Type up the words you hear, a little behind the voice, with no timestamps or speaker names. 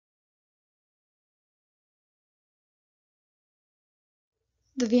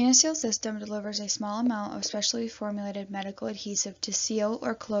The Venaseal system delivers a small amount of specially formulated medical adhesive to seal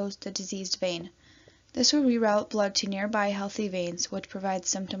or close the diseased vein. This will reroute blood to nearby healthy veins, which provides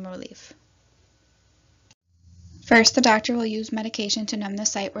symptom relief. First, the doctor will use medication to numb the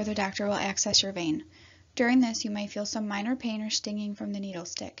site where the doctor will access your vein. During this, you may feel some minor pain or stinging from the needle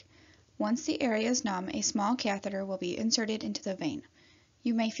stick. Once the area is numb, a small catheter will be inserted into the vein.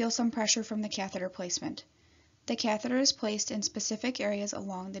 You may feel some pressure from the catheter placement. The catheter is placed in specific areas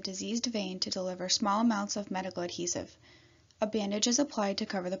along the diseased vein to deliver small amounts of medical adhesive. A bandage is applied to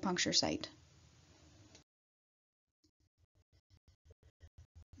cover the puncture site.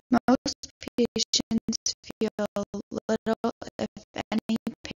 Most patients feel little, if any,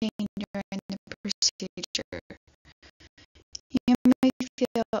 pain during the procedure. You may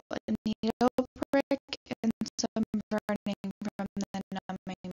feel a needle prick and some burning from the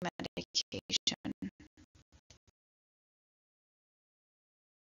numbing medication.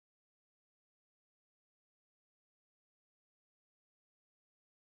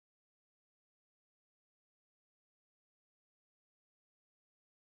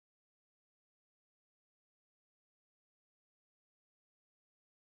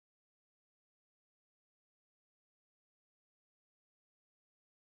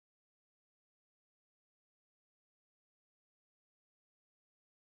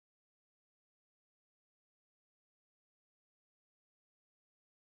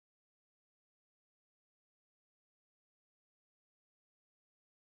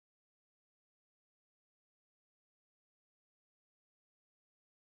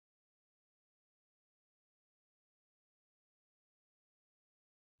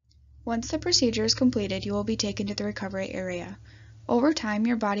 Once the procedure is completed, you will be taken to the recovery area. Over time,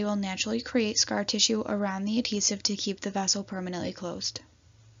 your body will naturally create scar tissue around the adhesive to keep the vessel permanently closed.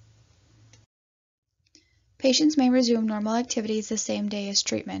 Patients may resume normal activities the same day as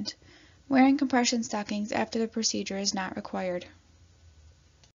treatment. Wearing compression stockings after the procedure is not required.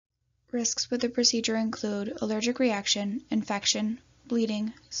 Risks with the procedure include allergic reaction, infection,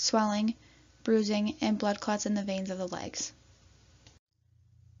 bleeding, swelling, bruising, and blood clots in the veins of the legs.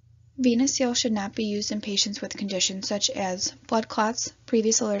 Venaseal should not be used in patients with conditions such as blood clots,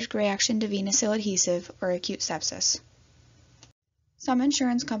 previous allergic reaction to Venaseal adhesive, or acute sepsis. Some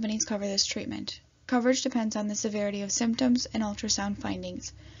insurance companies cover this treatment. Coverage depends on the severity of symptoms and ultrasound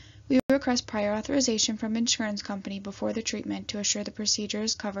findings. We request prior authorization from insurance company before the treatment to assure the procedure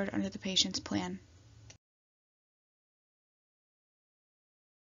is covered under the patient's plan.